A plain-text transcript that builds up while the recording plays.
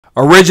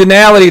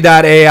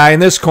Originality.AI in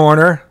this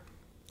corner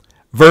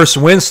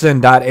versus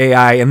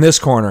Winston.AI in this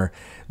corner.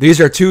 These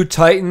are two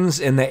titans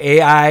in the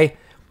AI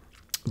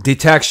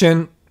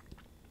detection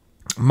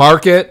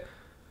market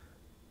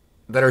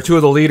that are two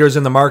of the leaders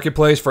in the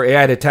marketplace for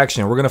AI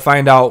detection. We're going to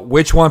find out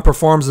which one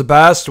performs the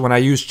best when I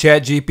use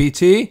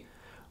ChatGPT,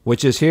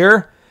 which is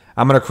here.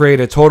 I'm going to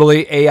create a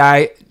totally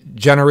AI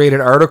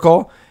generated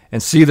article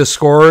and see the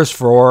scores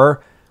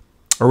for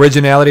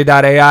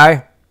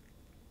Originality.AI,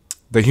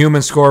 the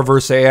human score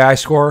versus the AI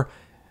score.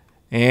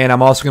 And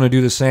I'm also going to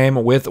do the same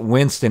with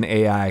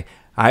Winston.AI.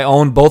 I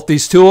own both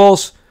these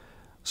tools,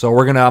 so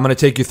I'm going to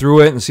take you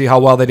through it and see how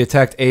well they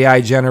detect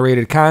AI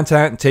generated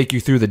content and take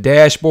you through the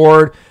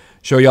dashboard,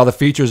 show you all the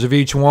features of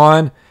each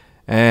one.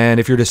 And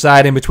if you're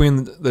deciding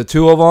between the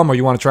two of them or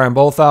you want to try them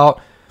both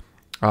out,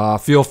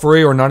 feel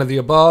free, or none of the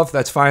above.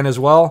 That's fine as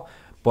well.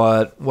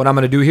 But what I'm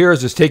going to do here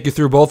is just take you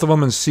through both of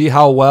them and see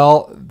how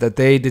well that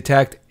they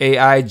detect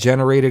AI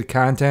generated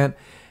content,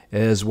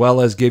 as well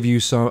as give you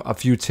a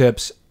few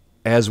tips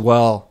as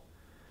well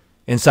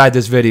inside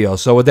this video.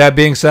 So with that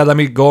being said, let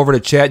me go over to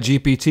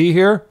ChatGPT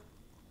here.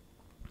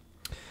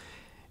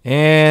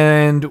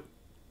 And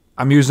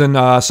I'm using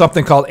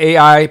something called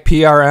AI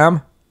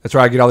PRM. That's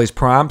where I get all these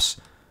prompts.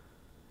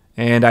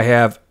 And I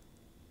have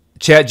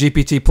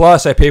ChatGPT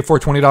Plus. I pay for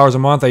 $20 a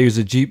month. I use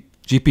the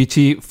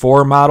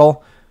GPT-4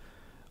 model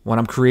when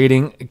I'm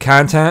creating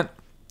content.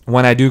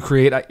 When I do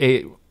create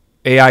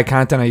AI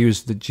content, I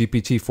use the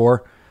GPT-4.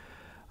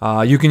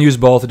 You can use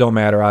both. It don't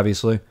matter,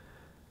 obviously.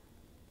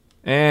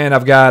 And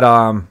I've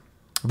got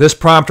this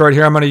prompt right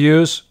here I'm going to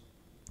use.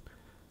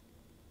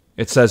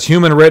 It says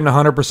human written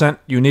 100%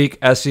 unique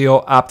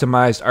SEO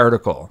optimized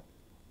article.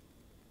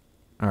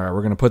 All right,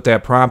 we're going to put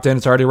that prompt in.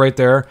 It's already right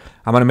there.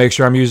 I'm going to make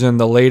sure I'm using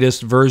the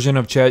latest version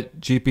of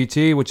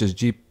ChatGPT, which is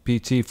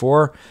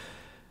GPT-4,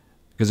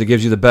 because it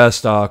gives you the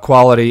best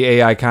quality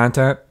AI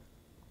content.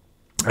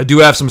 I do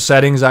have some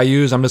settings I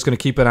use. I'm just going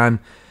to keep it on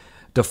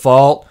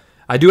default.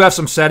 I do have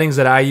some settings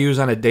that I use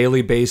on a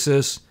daily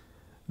basis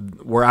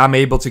where I'm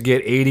able to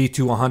get 80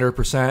 to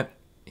 100%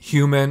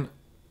 human,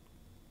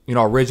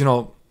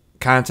 original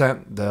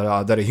content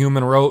that a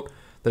human wrote,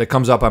 that it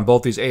comes up on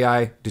both these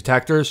AI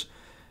detectors.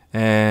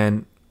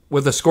 And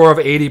with a score of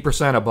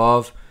 80%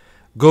 above,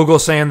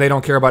 Google's saying they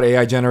don't care about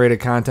AI generated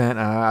content.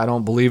 I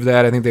don't believe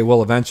that. I think they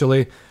will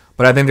eventually,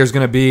 but I think there's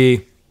going to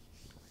be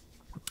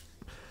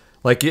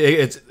like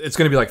it's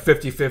going to be like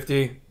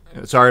 50-50.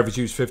 Sorry if it's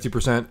used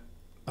 50%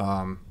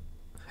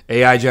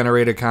 AI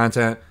generated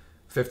content,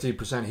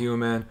 50%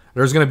 human. I think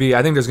there's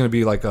going to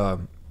be like a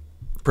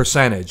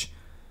percentage.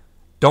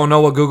 Don't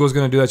know what Google's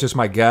going to do. That's just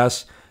my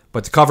guess.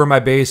 But to cover my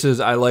bases,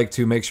 I like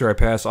to make sure I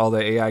pass all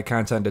the AI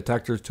content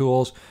detector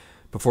tools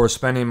before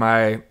spending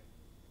my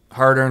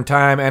hard-earned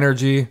time,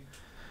 energy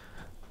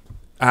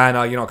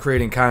on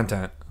creating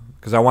content,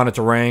 because I want it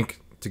to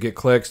rank, to get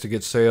clicks, to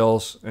get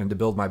sales, and to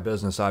build my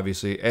business,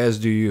 obviously, as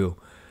do you.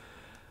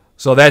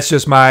 So that's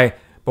just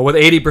but with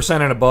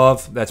 80% and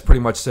above, that's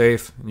pretty much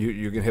safe.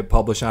 You can hit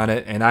publish on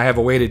it, and I have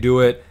a way to do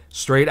it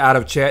straight out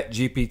of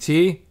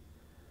ChatGPT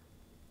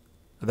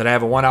that I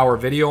have a 1-hour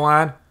video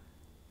on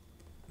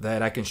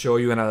that I can show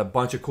you, and a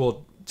bunch of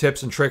cool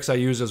tips and tricks I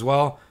use as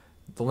well.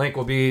 The link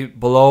will be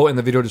below in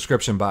the video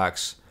description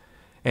box.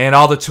 And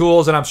all the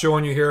tools that I'm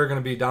showing you here are going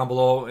to be down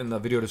below in the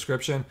video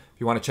description if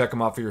you want to check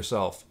them out for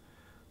yourself.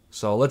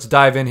 So let's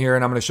dive in here,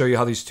 and I'm going to show you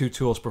how these two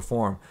tools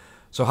perform.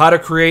 So how to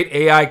create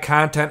AI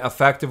content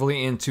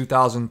effectively in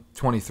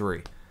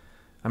 2023.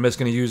 I'm just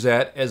going to use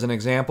that as an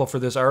example for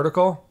this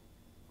article.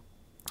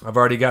 I've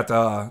already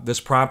got this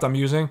prompt I'm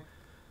using,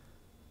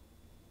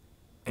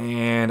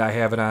 and I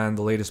have it on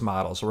the latest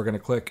model. So we're going to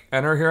click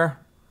enter here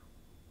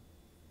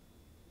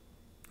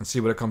and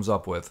see what it comes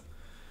up with.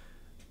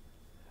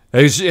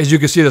 As you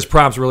can see, this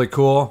prompt's really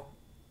cool.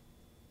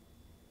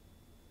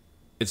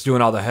 It's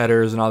doing all the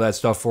headers and all that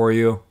stuff for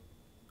you.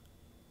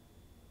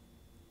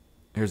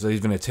 Here's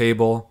even a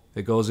table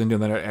it goes into,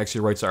 and then it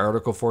actually writes the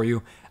article for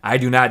you. I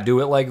do not do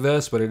it like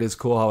this, but it is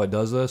cool how it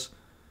does this.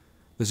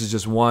 This is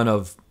just one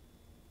of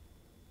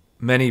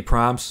many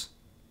prompts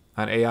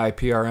on AI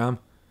PRM.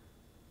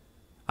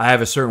 I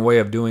have a certain way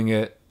of doing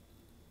it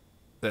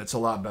that's a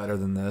lot better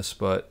than this,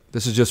 but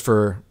this is just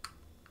to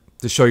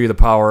show you the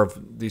power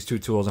of these two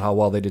tools and how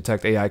well they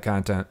detect AI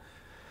content.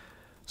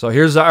 So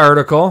here's the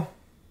article.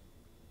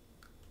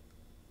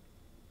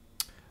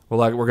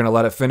 We're going to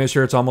let it finish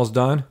here. It's almost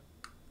done.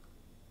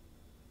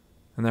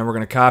 And then we're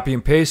going to copy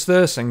and paste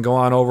this and go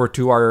on over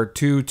to our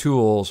two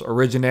tools,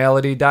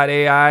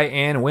 Originality.AI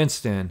and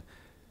Winston,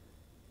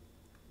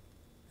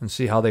 and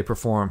see how they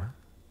perform.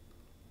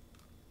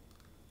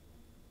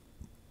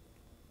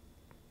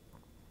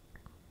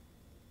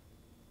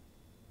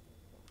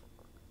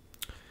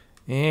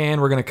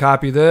 And we're going to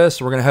copy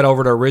this. We're going to head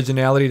over to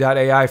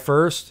Originality.AI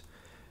first.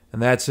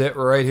 And that's it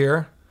right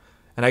here.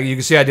 And you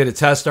can see I did a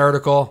test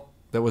article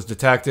that was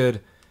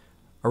detected.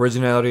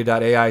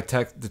 Originality.AI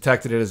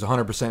detected it as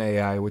 100%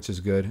 AI, which is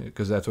good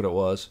because that's what it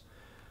was.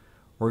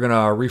 We're going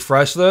to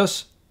refresh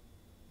this.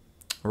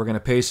 We're going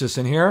to paste this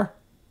in here.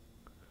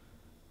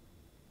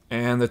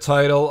 And the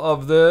title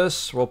of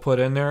this we'll put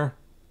in there,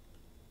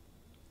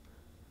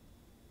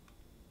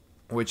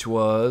 which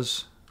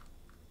was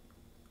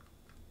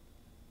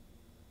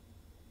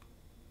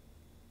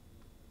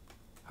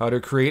How to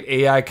Create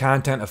AI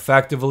Content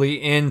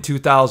Effectively in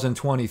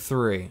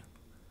 2023.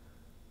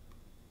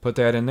 Put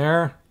that in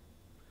there.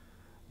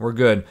 We're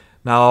good.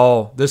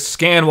 Now, this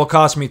scan will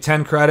cost me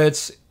 10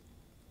 credits.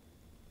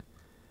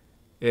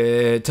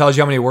 It tells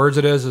you how many words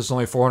it is. It's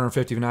only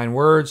 459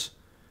 words.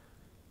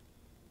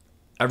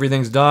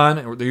 Everything's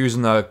done. They're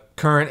using the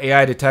current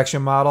AI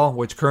detection model,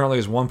 which currently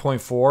is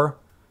 1.4.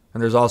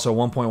 And there's also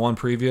 1.1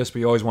 previous, but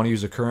you always want to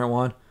use the current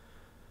one.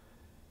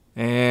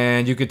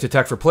 And you could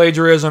detect for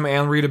plagiarism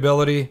and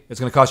readability.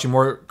 It's going to cost you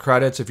more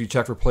credits if you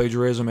check for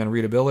plagiarism and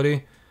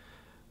readability.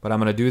 But I'm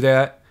going to do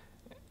that.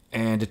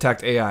 And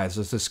detect AI.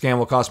 So this scan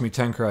will cost me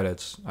 10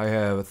 credits. I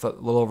have a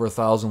little over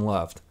 1,000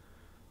 left.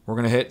 We're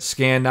going to hit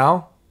scan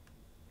now.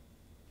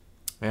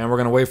 And we're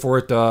going to wait for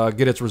it to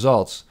get its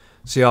results.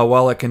 See how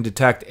well it can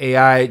detect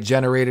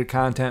AI-generated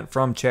content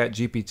from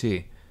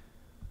ChatGPT.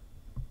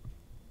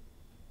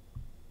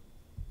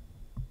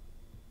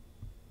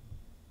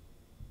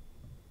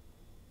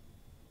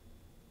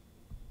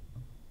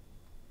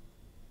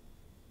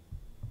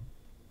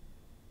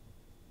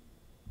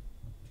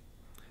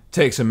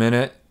 Takes a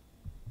minute.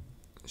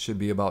 Should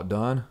be about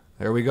done.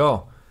 There we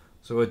go.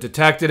 So it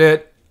detected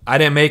it. I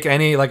didn't make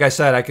any. Like I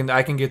said,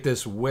 I can get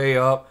this way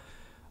up.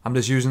 I'm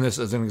just using this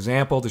as an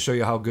example to show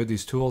you how good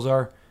these tools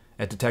are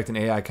at detecting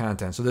AI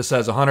content. So this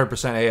says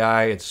 100%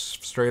 AI. It's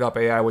straight up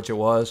AI, which it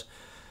was.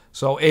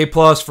 So A+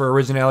 for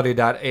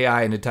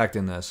Originality.AI in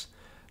detecting this.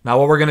 Now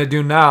what we're going to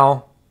do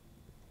now,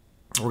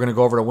 we're going to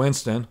go over to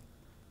Winston.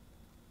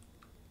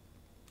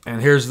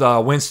 And here's the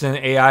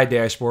Winston.AI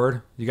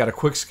dashboard. You got a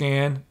quick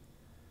scan.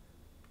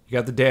 You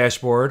got the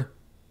dashboard.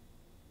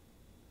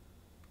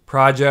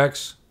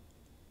 Projects.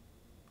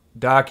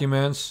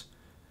 Documents.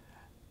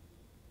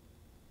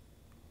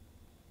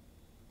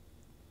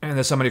 And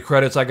there's how many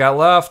credits I got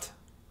left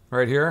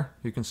right here.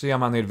 You can see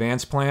I'm on the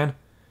advanced plan.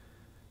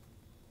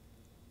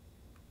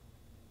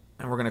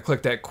 And we're going to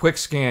click that quick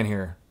scan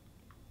here.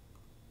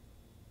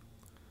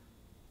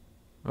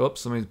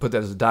 Oops, let me put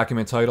that as a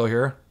document title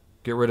here.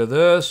 Get rid of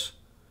this.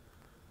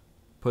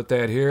 Put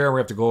that here. We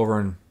have to go over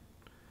and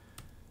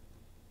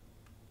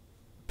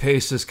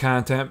paste this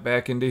content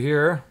back into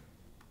here.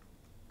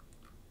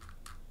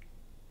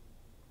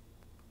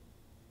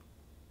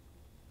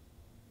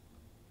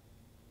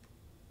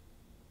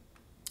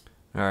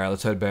 All right,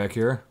 let's head back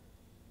here.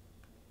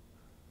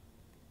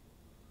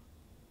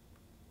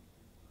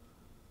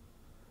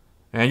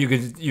 And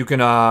you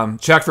can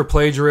check for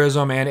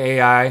plagiarism and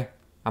AI.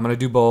 I'm going to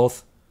do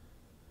both.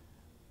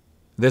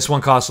 This one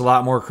costs a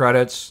lot more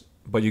credits,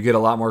 but you get a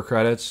lot more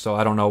credits. So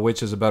I don't know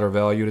which is a better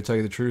value, to tell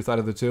you the truth, out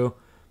of the two.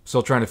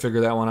 Still trying to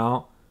figure that one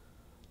out.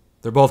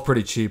 They're both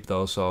pretty cheap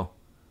though. So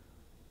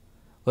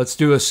let's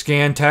do a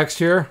scan text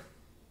here.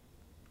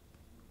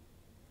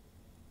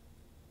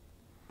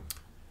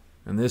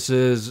 And this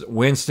is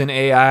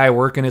Winston.AI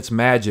working its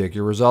magic.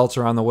 Your results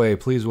are on the way.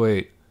 Please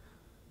wait.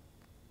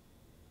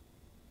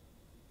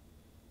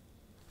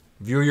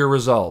 View your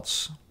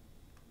results.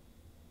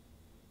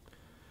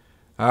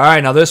 All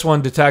right, now this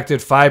one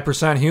detected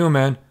 5%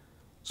 human,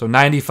 so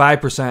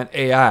 95%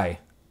 AI.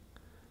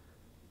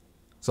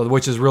 So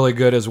which is really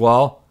good as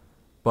well.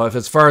 But if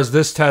as far as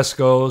this test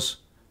goes,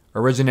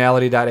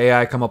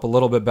 Originality.AI come up a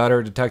little bit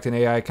better detecting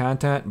AI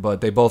content,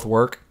 but they both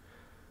work.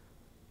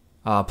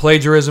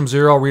 Plagiarism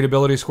 0,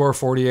 readability score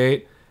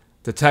 48.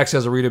 The text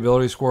has a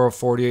readability score of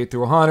 48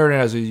 through 100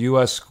 and has a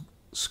U.S.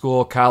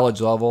 school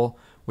college level,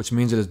 which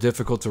means it is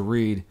difficult to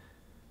read.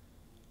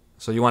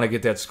 So you want to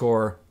get that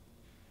score.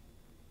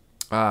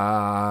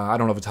 I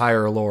don't know if it's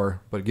higher or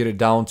lower, but get it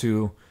down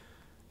to,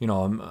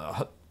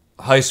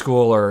 high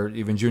school or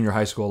even junior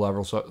high school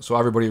level. So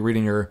everybody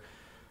reading your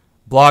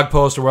blog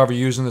post or whatever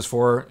you're using this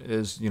for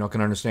is,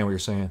 can understand what you're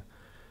saying.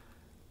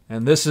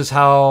 And this is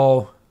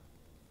how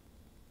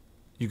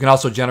you can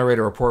also generate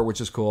a report, which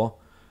is cool.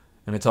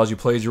 And it tells you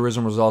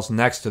plagiarism results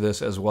next to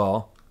this as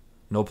well.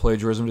 No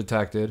plagiarism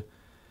detected.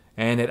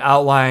 And it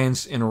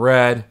outlines in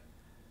red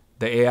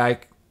the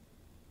AI.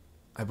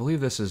 I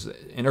believe this is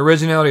in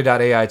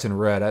Originality.AI. It's in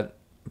red. I'm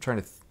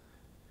trying to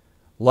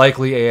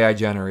likely AI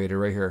generated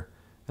right here.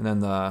 And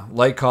then the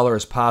light color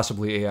is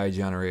possibly AI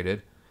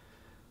generated.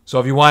 So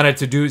if you wanted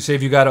to do, say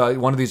if you got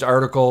one of these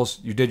articles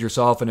you did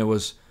yourself and it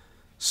was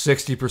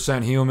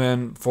 60%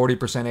 human,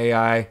 40%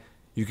 AI,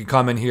 you can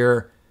come in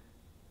here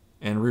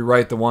and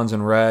rewrite the ones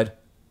in red.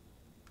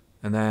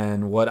 And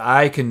then what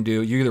I can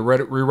do, you either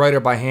rewrite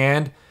it by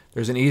hand.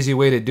 There's an easy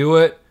way to do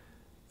it.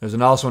 There's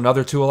also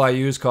another tool I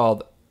use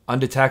called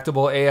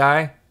Undetectable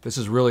AI. This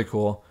is really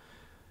cool.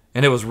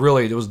 And it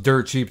was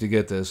dirt cheap to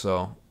get this.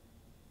 So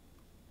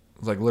it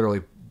was like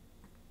literally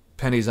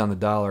pennies on the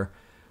dollar.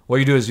 What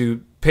you do is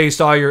you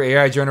paste all your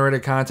AI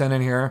generated content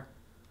in here.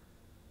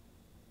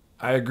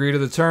 I agree to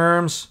the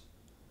terms.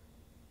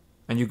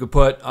 And you could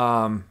put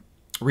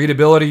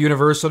readability,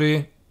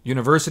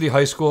 university,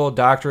 high school,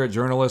 doctorate,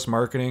 journalist,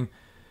 marketing,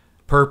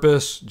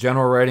 purpose,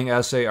 general writing,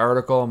 essay,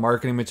 article,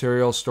 marketing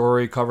material,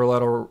 story, cover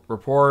letter,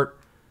 report,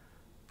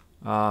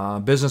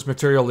 business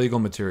material, legal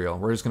material.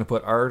 We're just going to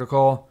put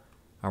article,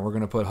 and we're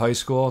going to put high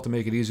school to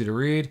make it easy to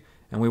read.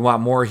 And we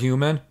want more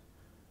human.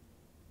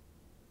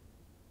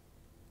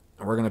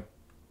 And we're going to,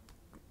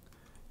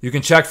 you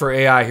can check for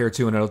AI here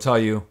too, and it'll tell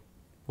you.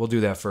 We'll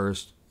do that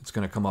first. It's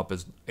going to come up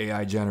as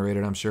AI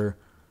generated, I'm sure.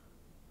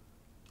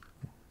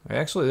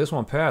 Actually, this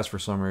one passed for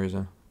some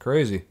reason.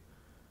 Crazy.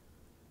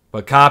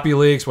 But copy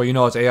leaks, well, you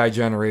know it's AI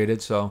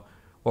generated. So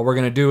what we're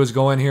going to do is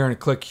go in here and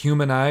click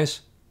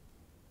humanize.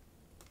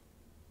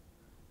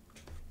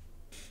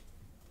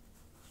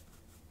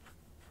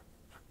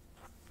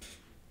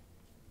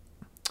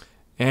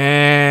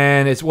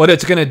 And what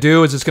it's going to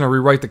do is it's going to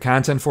rewrite the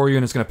content for you,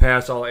 and it's going to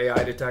pass all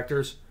AI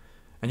detectors.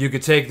 And you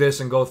could take this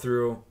and go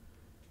through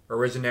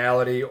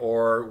Originality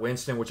or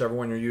Winston, whichever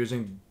one you're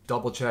using.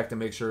 Double check to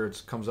make sure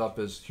it comes up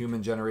as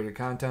human generated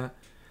content.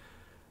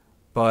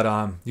 But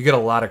you get a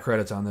lot of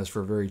credits on this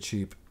for very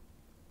cheap.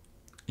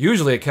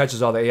 Usually it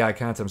catches all the AI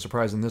content. I'm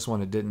surprised in this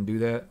one it didn't do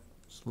that.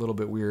 It's a little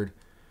bit weird.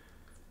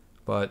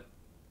 But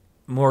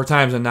more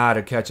times than not,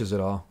 it catches it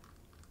all.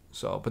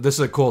 But this is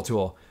a cool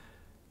tool.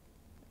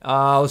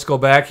 Let's go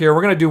back here.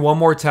 We're going to do one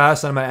more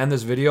test, and I'm going to end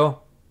this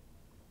video.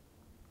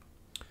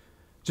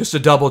 Just to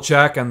double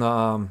check on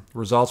the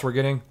results we're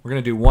getting. We're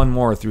going to do one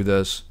more through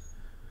this.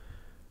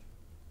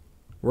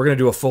 We're going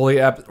to do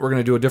we're going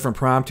to do a different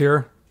prompt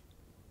here.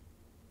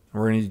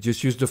 We're going to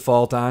just use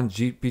default on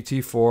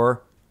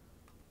GPT-4.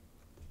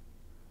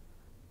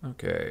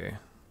 Okay.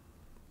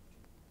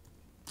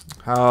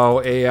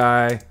 How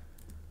AI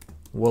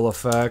will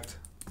affect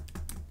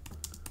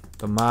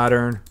the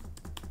modern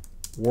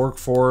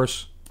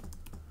workforce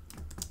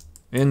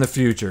in the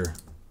future.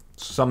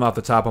 Something off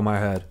the top of my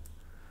head.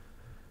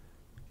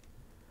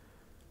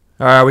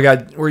 All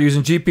right, we're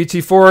using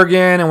GPT-4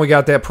 again, and we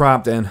got that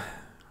prompt in.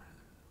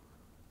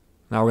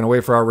 Now we're going to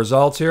wait for our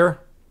results here.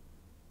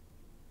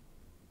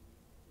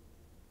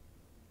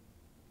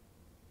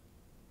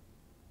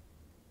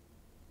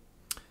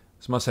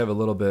 This must have a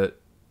little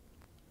bit.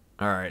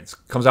 All right, it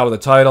comes out with a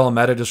title, a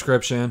meta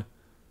description.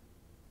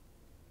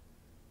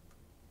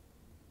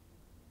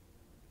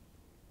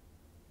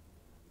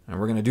 And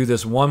we're going to do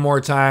this one more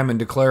time and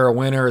declare a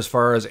winner as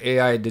far as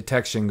AI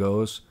detection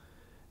goes.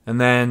 And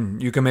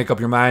then you can make up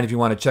your mind if you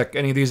want to check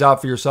any of these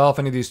out for yourself,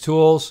 any of these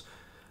tools.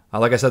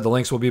 Like I said, the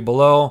links will be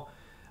below.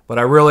 But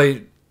I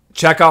really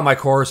check out my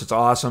course. It's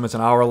awesome. It's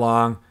an hour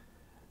long.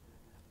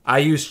 I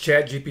use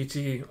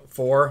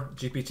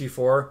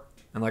GPT-4,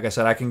 and like I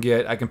said, I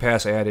can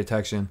pass AI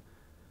detection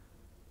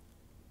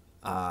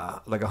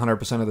like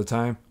 100% of the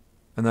time.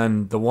 And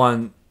then the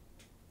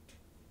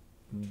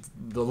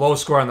low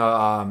score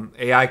on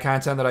the AI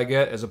content that I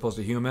get as opposed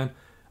to human,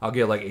 I'll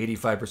get like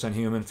 85%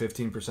 human,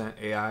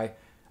 15% AI.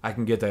 I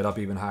can get that up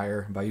even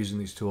higher by using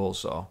these tools.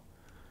 So,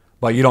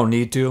 but you don't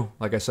need to,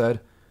 like I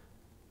said.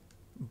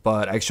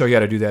 But I show you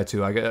how to do that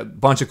too. I get a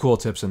bunch of cool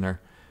tips in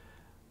there.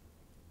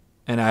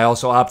 And I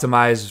also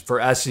optimize for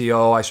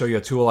SEO. I show you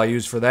a tool I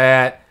use for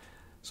that.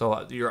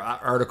 So your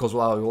articles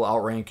will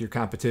outrank your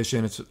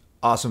competition. It's an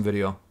awesome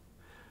video.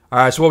 All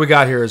right, so what we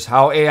got here is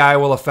how AI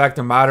will affect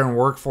the modern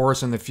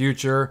workforce in the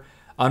future,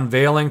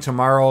 unveiling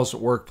tomorrow's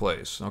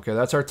workplace. Okay,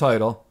 that's our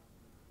title.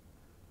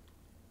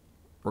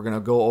 We're going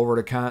to go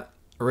over to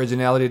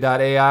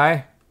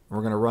Originality.AI.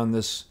 We're going to run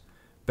this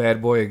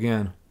bad boy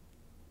again.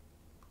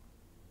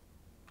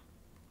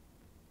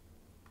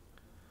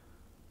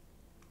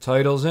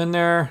 Title's in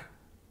there.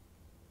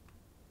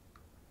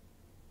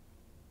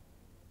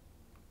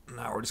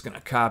 Now we're just going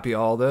to copy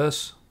all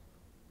this.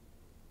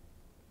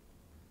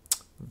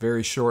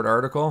 Very short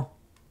article.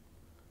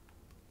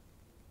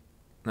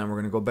 Then we're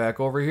going to go back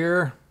over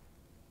here.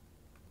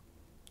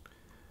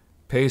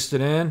 Paste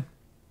it in.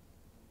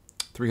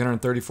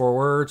 334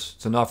 words.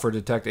 It's enough for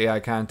detect AI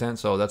content,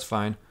 so that's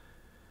fine.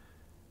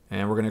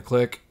 And we're going to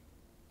click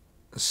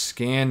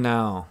Scan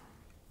Now.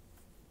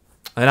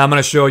 And I'm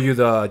going to show you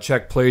the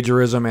check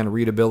plagiarism and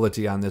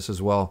readability on this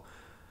as well.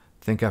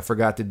 I think I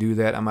forgot to do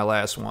that on my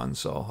last one,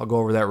 so I'll go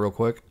over that real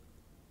quick.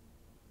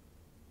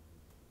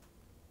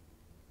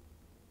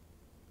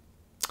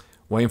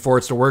 Waiting for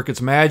it to work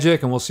its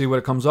magic, and we'll see what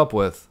it comes up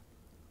with.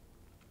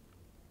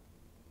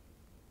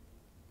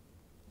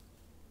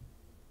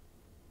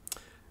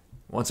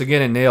 Once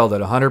again, it nailed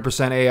it.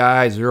 100%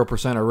 AI,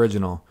 0%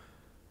 original.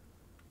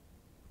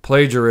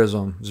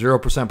 Plagiarism,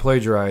 0%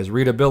 plagiarized.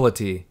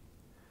 Readability.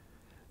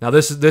 Now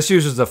this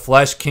uses the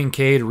Flesch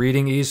Kincaid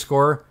reading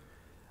E-score.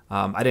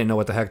 I didn't know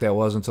what the heck that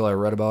was until I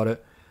read about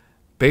it.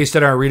 Based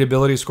on our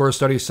readability score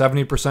study,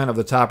 70% of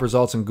the top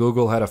results in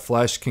Google had a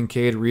Flesch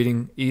Kincaid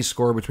reading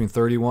E-score between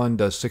 31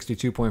 to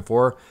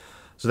 62.4.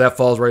 So that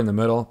falls right in the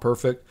middle.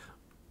 Perfect.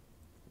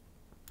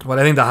 But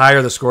I think the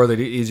higher the score, the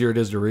easier it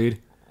is to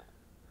read.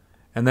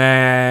 And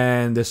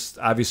then this,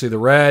 obviously the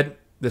red.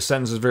 This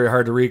sentence is very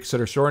hard to read.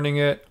 Consider shortening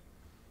it.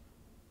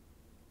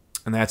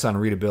 And that's on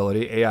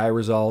readability. AI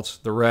results.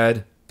 The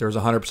red, there's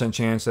a 100%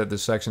 chance that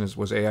this section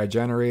was AI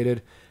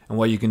generated. And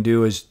what you can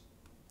do is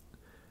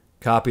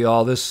Copy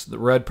all this, the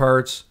red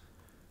parts.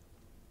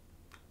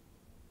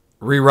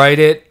 Rewrite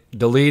it,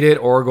 delete it,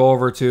 or go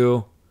over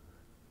to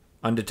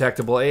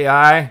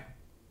Undetectable.AI.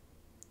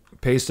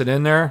 Paste it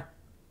in there.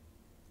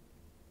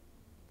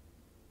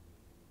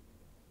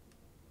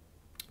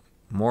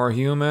 More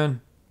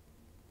human.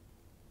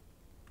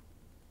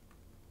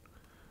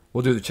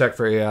 We'll do the check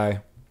for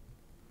AI.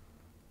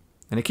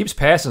 And it keeps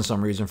passing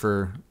some reason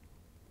for...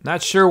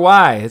 Not sure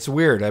why. It's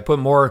weird. I put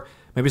more...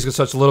 Maybe it's because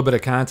such a little bit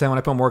of content. When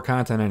I put more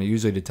content in, it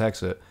usually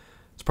detects it.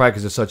 It's probably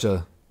because it's such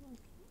a...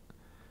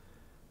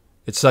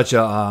 It's such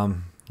a...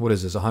 what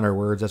is this? 100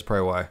 words? That's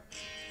probably why.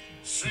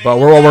 But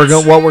what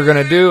we're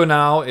gonna do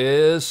now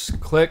is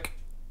click...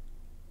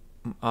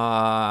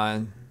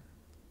 and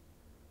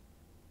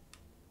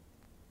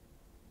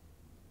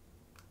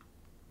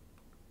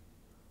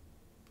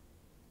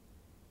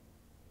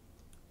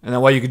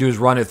then what you can do is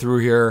run it through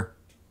here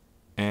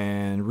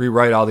and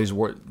rewrite all these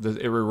words.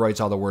 It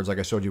rewrites all the words like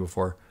I showed you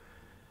before.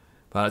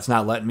 But it's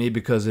not letting me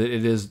because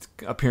it is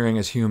appearing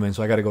as human.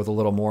 So I got to go with a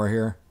little more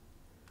here.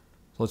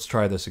 So let's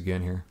try this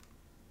again here.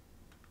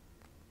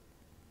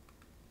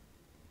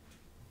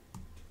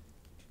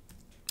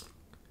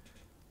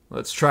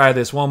 Let's try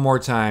this one more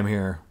time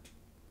here.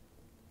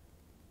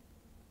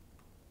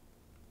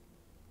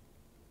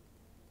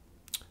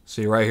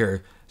 See right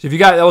here. So if you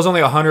got, that was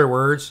only 100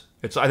 words.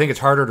 I think it's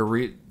harder to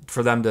read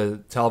for them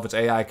to tell if it's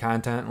AI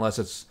content unless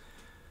it's,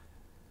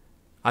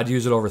 I'd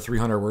use it over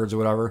 300 words or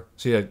whatever.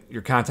 See,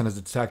 your content is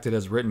detected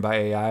as written by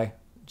AI.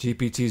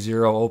 GPT-0,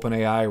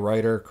 OpenAI,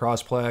 Writer,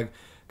 Crossplug,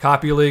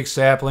 Copy Leak,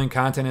 Sapling,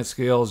 Content at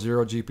Scale,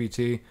 0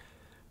 GPT.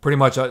 Pretty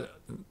much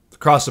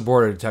across the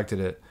board, it detected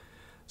it.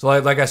 So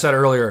like I said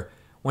earlier,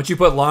 once you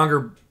put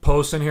longer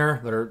posts in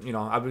here that are,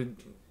 I would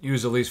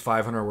use at least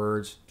 500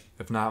 words,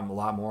 if not a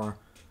lot more.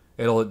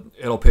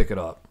 It'll pick it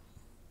up.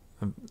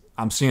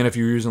 I'm seeing if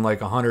you're using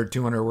like 100,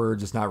 200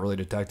 words, it's not really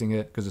detecting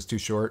it because it's too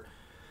short.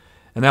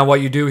 And then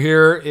what you do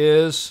here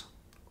is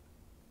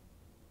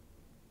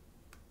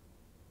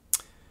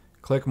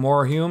click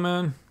more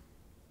human.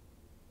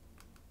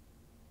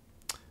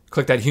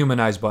 Click that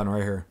humanize button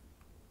right here.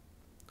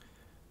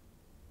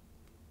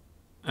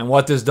 And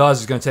what this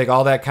does is going to take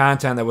all that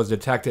content that was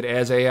detected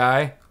as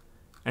AI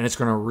and it's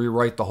going to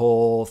rewrite the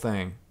whole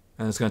thing.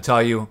 And it's going to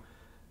tell you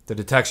the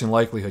detection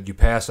likelihood. You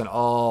pass on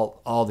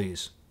all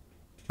these.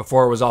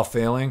 Before it was all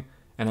failing,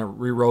 and it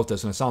rewrote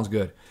this, and it sounds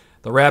good.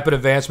 The rapid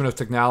advancement of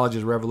technology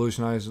is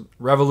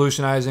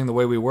revolutionizing the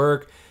way we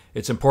work.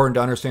 It's important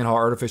to understand how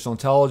artificial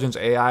intelligence,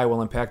 AI,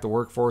 will impact the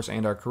workforce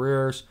and our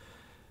careers.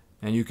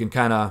 And you can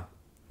kind of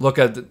look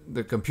at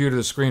the computer,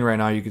 the screen right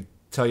now. You could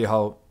tell you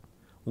how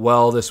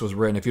well this was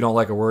written. If you don't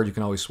like a word, you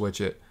can always switch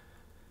it.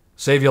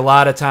 Save you a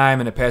lot of time,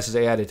 and it passes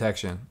AI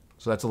detection.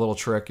 So that's a little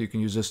trick. You can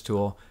use this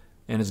tool,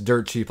 and it's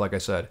dirt cheap, like I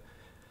said.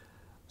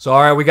 So, all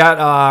right, we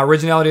got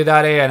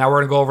Originality.AI. Now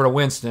we're going to go over to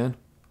Winston.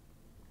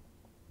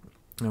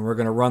 And we're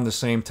going to run the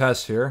same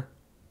test here.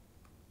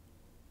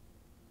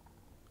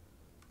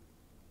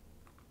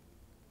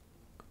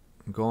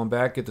 I'm going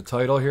back, get the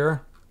title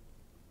here.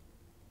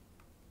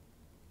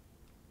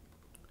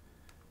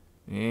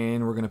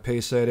 And we're going to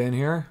paste that in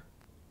here.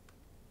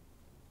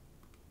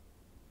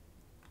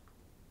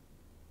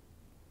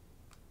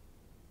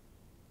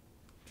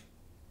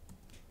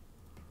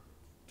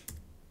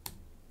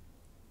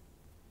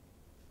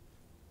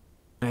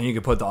 And you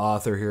can put the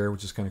author here,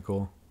 which is kind of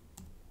cool.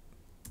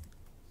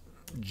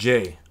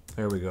 J.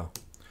 There we go.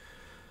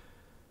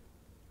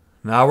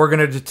 Now we're going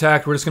to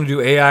detect. We're just going to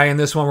do AI in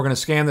this one. We're going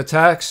to scan the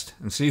text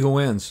and see who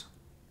wins.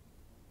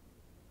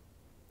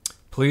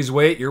 Please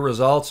wait. Your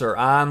results are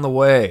on the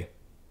way.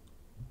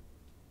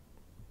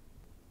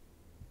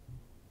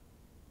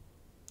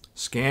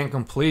 Scan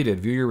completed.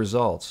 View your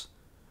results.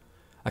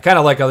 I kind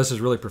of like how this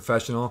is really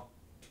professional.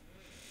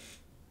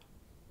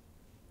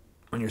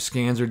 When your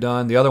scans are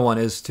done. The other one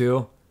is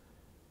too.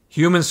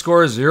 Human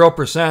score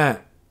 0%.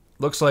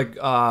 Looks like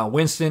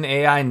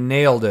Winston.AI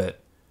nailed it.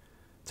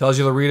 Tells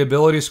you the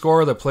readability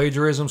score, the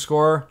plagiarism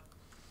score.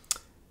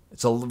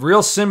 It's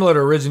real similar to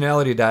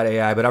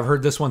Originality.AI, but I've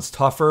heard this one's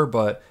tougher.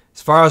 But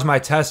as far as my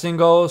testing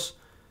goes,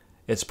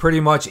 it's pretty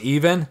much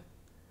even.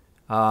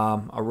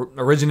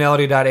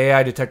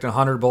 Originality.AI detected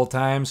 100 both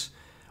times.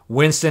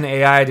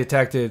 Winston.AI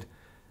detected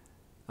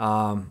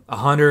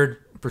 100%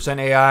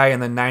 AI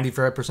and then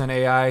 95%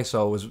 AI,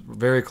 so it was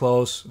very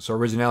close. So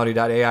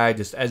Originality.AI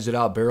just edged it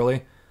out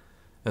barely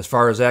as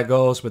far as that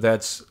goes, but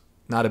that's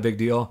not a big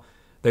deal.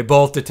 They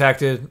both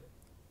detected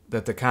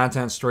that the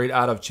content straight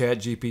out of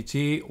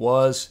ChatGPT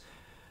was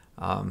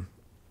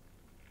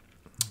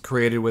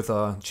created with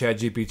a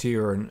ChatGPT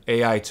or an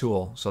AI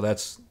tool. So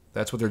that's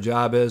what their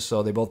job is.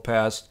 So they both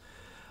passed.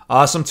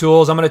 Awesome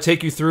tools. I'm going to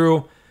take you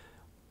through.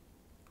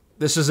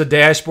 This is a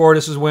dashboard.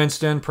 This is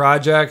Winston.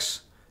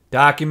 Projects,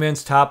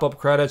 documents, top-up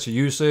credits,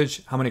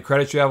 usage, how many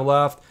credits you have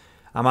left.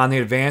 I'm on the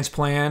advanced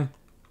plan.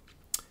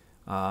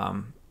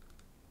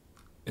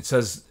 It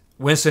says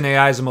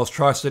Winston.AI is the most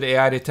trusted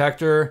AI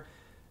detector.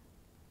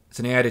 It's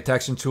an AI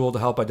detection tool to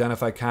help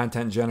identify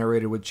content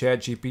generated with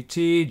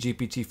ChatGPT,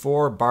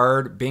 GPT-4,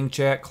 Bard, Bing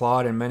Chat,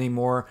 Claude, and many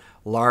more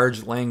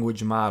large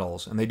language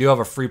models. And they do have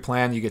a free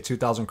plan. You get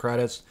 2,000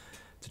 credits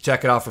to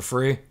check it out for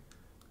free.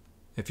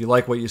 If you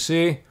like what you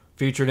see,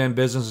 featured in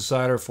Business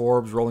Insider,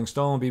 Forbes, Rolling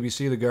Stone,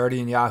 BBC, The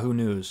Guardian, Yahoo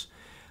News.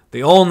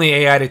 The only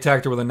AI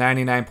detector with a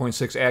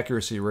 99.6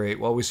 accuracy rate.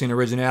 Well, we've seen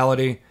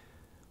Originality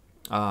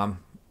was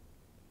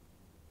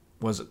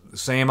the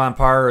same on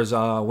par as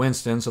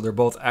Winston, so they're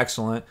both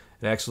excellent.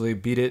 It actually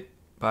beat it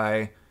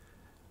by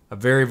a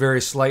very, very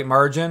slight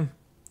margin.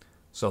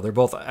 So they're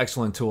both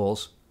excellent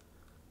tools.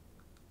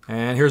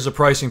 And here's the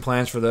pricing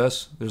plans for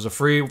this. There's a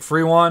free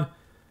one.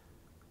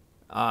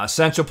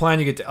 Essential plan,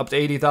 you get up to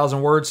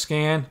 80,000 words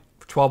scanned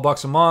for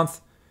 $12 a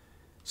month.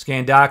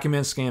 Scan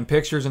documents, scan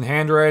pictures and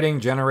handwriting,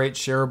 generate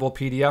shareable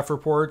PDF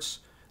reports.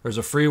 There's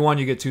a free one,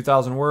 you get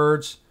 2,000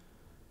 words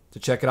to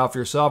check it out for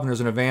yourself. And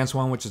there's an advanced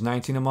one, which is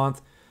 $19 a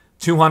month.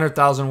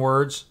 200,000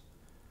 words.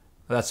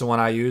 That's the one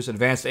I use.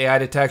 Advanced AI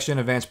detection,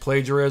 advanced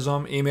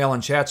plagiarism, email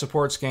and chat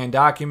support, scan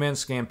documents,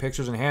 scan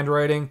pictures and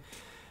handwriting,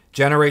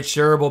 generate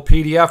shareable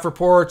PDF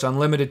reports,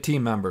 unlimited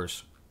team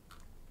members.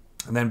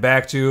 And then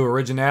back to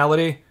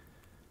Originality.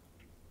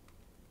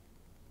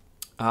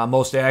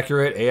 Most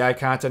accurate AI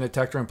content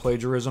detector and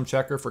plagiarism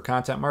checker for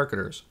content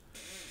marketers.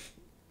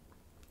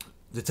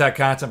 Detect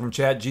content from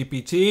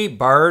ChatGPT,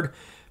 Bard,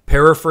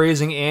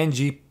 paraphrasing, and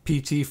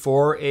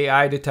GPT-4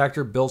 AI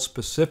detector built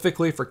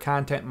specifically for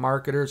content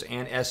marketers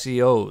and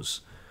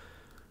SEOs.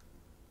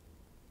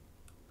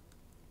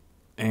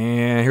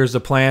 And here's the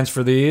plans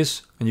for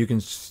these. And you can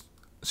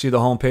see the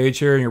home page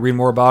here. You can read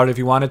more about it if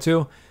you wanted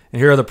to.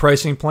 And here are the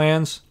pricing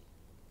plans.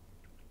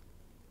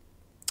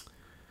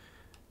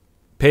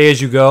 Pay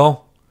as you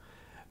go.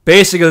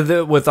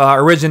 Basically, with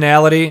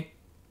Originality,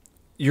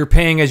 you're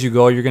paying as you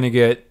go. You're going to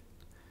get,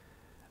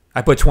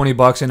 I put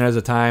 $20 in at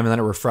a time, and then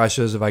it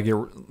refreshes. If I get,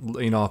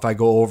 if I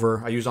go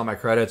over, I use all my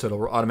credits,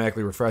 it'll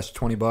automatically refresh to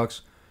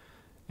 $20,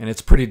 and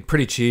it's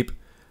pretty cheap.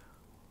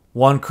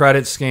 One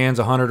credit scans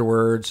 100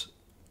 words,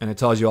 and it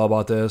tells you all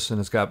about this.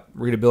 And it's got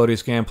readability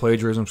scan,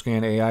 plagiarism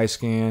scan, AI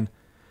scan,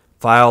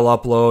 file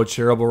upload,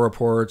 shareable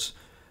reports.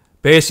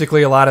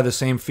 Basically, a lot of the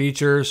same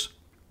features.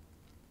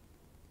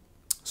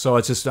 So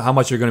it's just how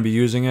much you're going to be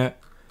using it.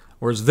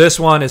 Whereas this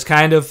one is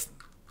kind of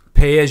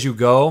pay as you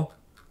go.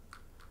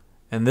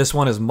 And this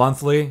one is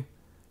monthly.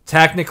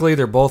 Technically,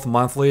 they're both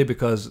monthly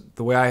because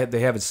the way they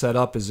have it set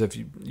up is if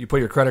you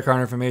put your credit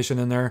card information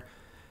in there,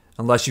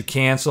 unless you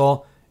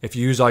cancel, if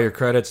you use all your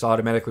credits, it's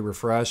automatically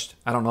refreshed.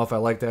 I don't know if I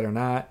like that or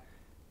not.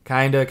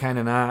 Kind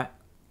of not.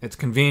 It's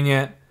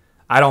convenient.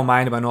 I don't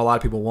mind it, but I know a lot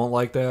of people won't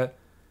like that.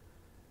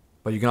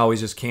 But you can always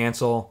just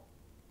cancel,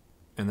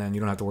 and then you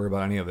don't have to worry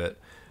about any of it.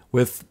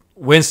 With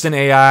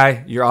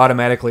Winston.AI, you're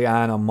automatically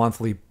on a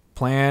monthly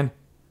plan,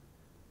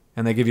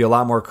 and they give you a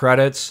lot more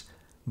credits,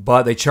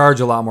 but they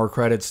charge a lot more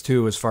credits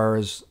too as far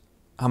as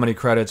how many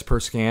credits per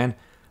scan.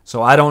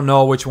 So I don't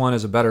know which one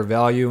is a better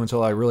value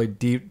until I really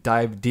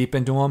dive deep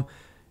into them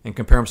and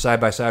compare them side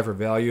by side for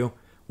value,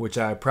 which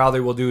I probably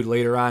will do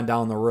later on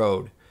down the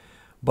road.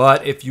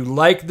 But if you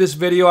like this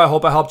video, I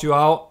hope I helped you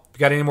out. If you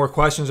got any more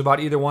questions about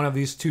either one of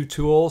these two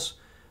tools,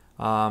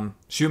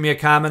 shoot me a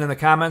comment in the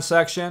comment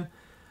section.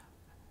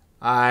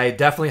 I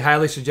definitely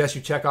highly suggest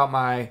you check out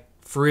my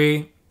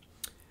free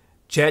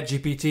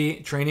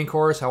ChatGPT training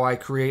course, how I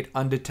create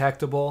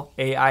undetectable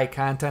AI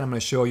content. I'm going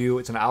to show you,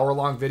 it's an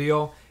hour-long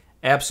video,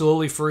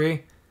 absolutely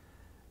free,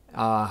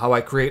 how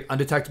I create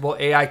undetectable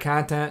AI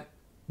content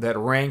that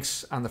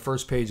ranks on the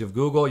first page of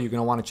Google. You're going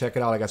to want to check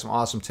it out. I got some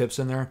awesome tips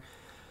in there.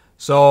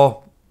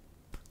 So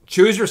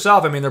choose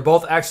yourself. I mean, they're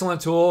both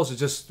excellent tools.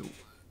 It's just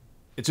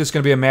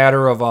going to be a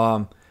matter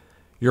of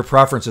your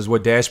preferences,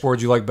 what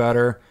dashboards you like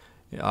better.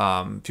 If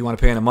you want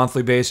to pay on a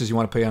monthly basis, you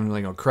want to pay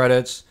on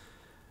credits,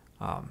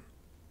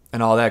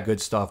 and all that good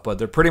stuff. But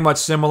they're pretty much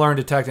similar in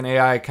detecting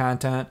AI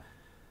content.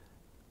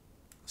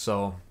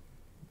 So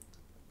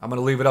I'm going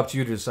to leave it up to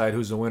you to decide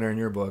who's the winner in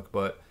your book.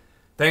 But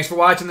thanks for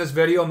watching this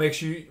video. Make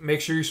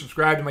sure you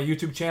subscribe to my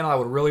YouTube channel. I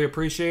would really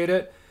appreciate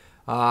it.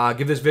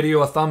 Give this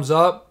video a thumbs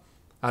up.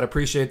 I'd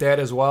appreciate that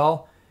as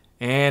well.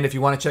 And if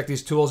you want to check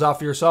these tools out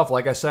for yourself,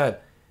 like I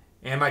said,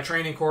 and my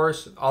training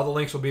course, all the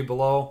links will be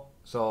below.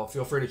 So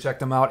feel free to check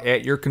them out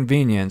at your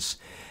convenience.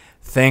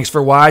 Thanks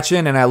for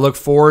watching, and I look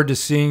forward to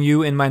seeing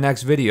you in my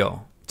next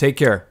video. Take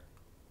care.